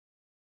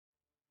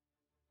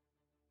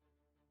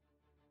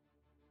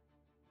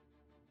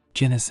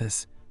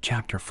Genesis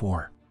chapter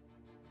 4.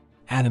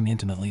 Adam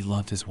intimately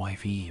loved his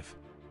wife Eve.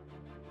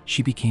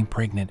 She became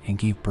pregnant and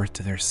gave birth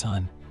to their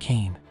son,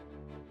 Cain.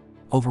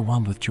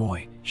 Overwhelmed with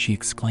joy, she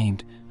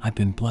exclaimed, "I've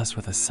been blessed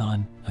with a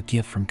son, a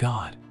gift from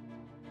God."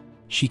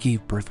 She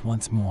gave birth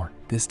once more,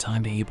 this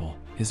time to Abel,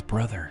 his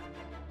brother.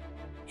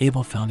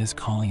 Abel found his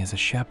calling as a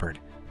shepherd,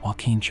 while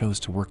Cain chose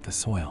to work the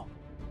soil.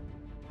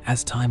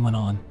 As time went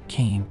on,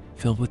 Cain,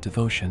 filled with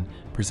devotion,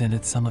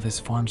 presented some of his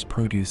farm's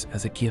produce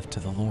as a gift to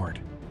the Lord.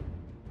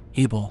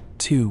 Abel,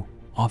 too,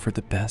 offered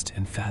the best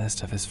and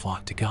fattest of his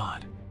flock to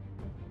God.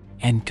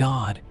 And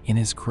God, in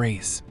his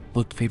grace,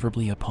 looked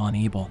favorably upon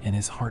Abel and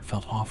his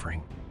heartfelt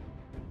offering.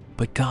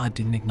 But God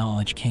didn't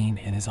acknowledge Cain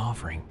and his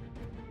offering.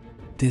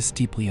 This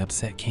deeply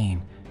upset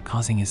Cain,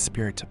 causing his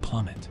spirit to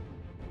plummet.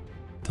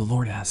 The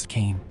Lord asked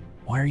Cain,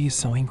 "Why are you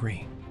so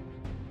angry?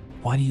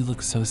 Why do you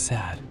look so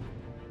sad?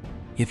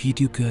 If you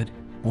do good,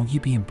 won't you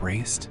be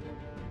embraced?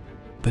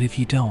 But if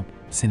you don't,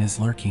 sin is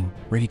lurking,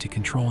 ready to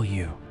control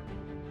you.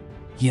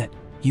 Yet,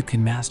 you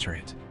can master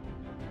it."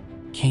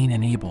 Cain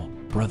and Abel,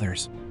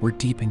 brothers, were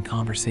deep in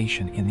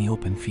conversation in the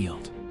open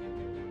field.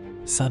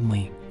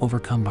 Suddenly,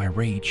 overcome by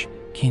rage,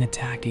 Cain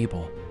attacked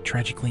Abel,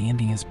 tragically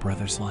ending his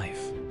brother's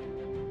life.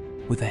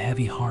 With a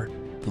heavy heart,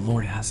 the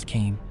Lord asked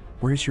Cain,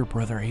 "Where's your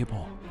brother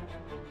Abel?"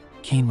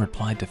 Cain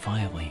replied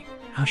defiantly,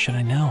 "How should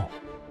I know?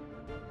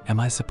 Am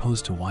I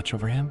supposed to watch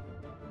over him?"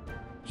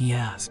 He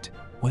asked,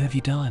 "What have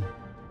you done?"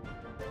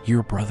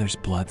 "Your brother's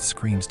blood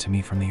screams to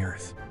me from the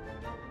earth.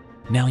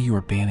 Now you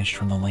are banished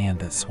from the land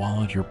that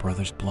swallowed your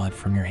brother's blood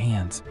from your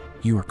hands.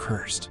 You are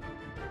cursed.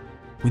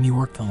 When you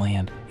work the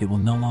land, it will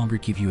no longer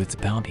give you its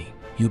bounty.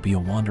 You'll be a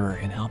wanderer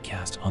and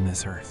outcast on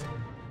this earth."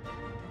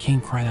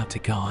 Cain cried out to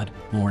God,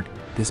 "Lord,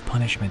 this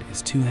punishment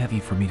is too heavy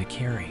for me to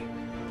carry.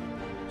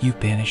 You've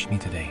banished me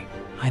today,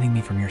 hiding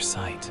me from your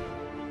sight.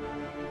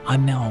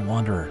 I'm now a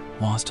wanderer,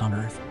 lost on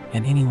earth,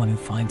 and anyone who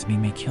finds me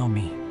may kill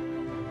me."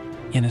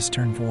 In a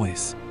stern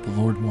voice, the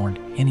Lord warned,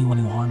 "Anyone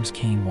who harms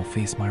Cain will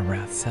face my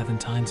wrath 7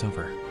 times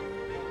over."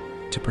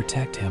 To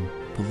protect him,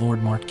 the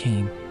Lord marked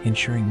Cain,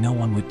 ensuring no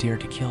one would dare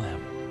to kill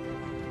him.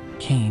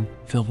 Cain,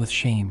 filled with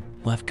shame,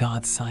 left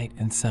God's sight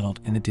and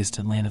settled in the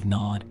distant land of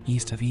Nod,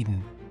 east of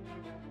Eden.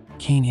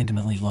 Cain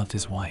intimately loved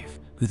his wife,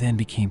 who then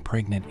became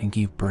pregnant and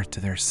gave birth to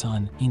their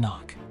son,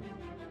 Enoch.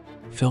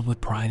 Filled with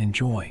pride and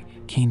joy,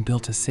 Cain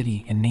built a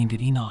city and named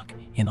it Enoch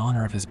in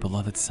honor of his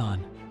beloved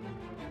son.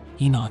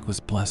 Enoch was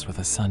blessed with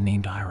a son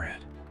named Irad.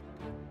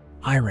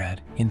 Irad,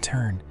 in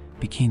turn,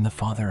 became the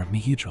father of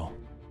Mehujael.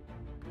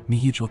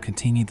 Mehujael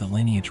continued the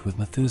lineage with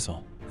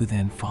Methuselah, who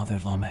then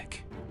fathered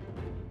Lamech.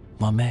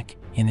 Lamech,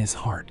 in his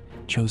heart,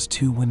 chose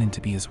 2 women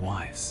to be his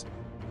wives.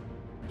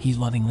 He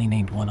lovingly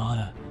named one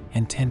Ada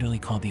and tenderly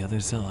called the other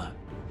Zillah.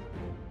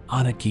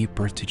 Ada gave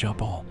birth to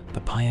Jubal,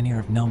 the pioneer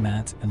of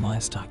nomads and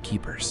livestock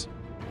keepers.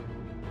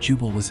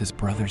 Jubal was his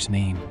brother's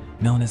name,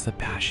 known as the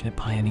passionate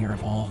pioneer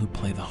of all who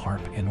play the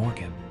harp and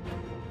organ.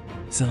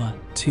 Zillah,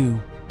 too,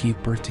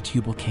 gave birth to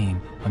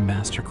Tubal-Cain, a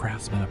master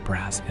craftsman of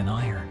brass and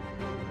iron.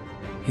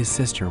 His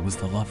sister was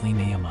the lovely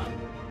Naamah.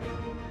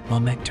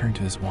 Lamech turned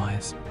to his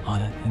wives,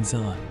 Ada and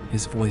Zillah,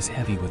 his voice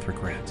heavy with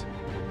regret.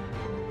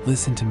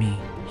 "Listen to me,"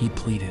 he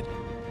pleaded.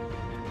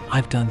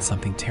 "I've done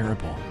something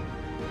terrible.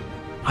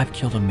 I've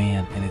killed a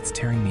man and it's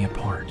tearing me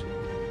apart.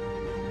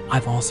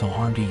 I've also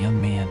harmed a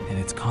young man and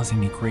it's causing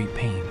me great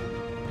pain.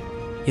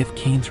 If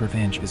Cain's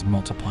revenge is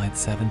multiplied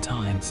 7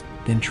 times,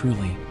 then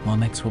truly,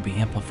 Lamech's will be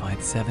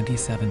amplified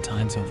 77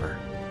 times over."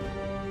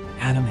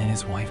 Adam and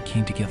his wife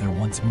came together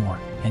once more,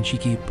 and she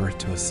gave birth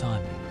to a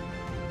son.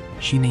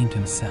 She named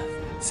him Seth,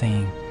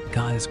 saying,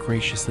 "God has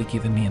graciously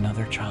given me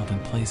another child in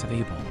place of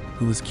Abel,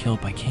 who was killed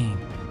by Cain."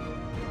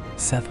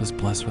 Seth was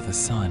blessed with a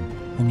son,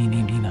 whom he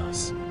named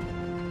Enos.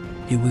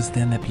 It was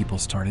then that people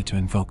started to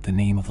invoke the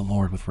name of the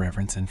Lord with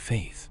reverence and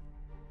faith.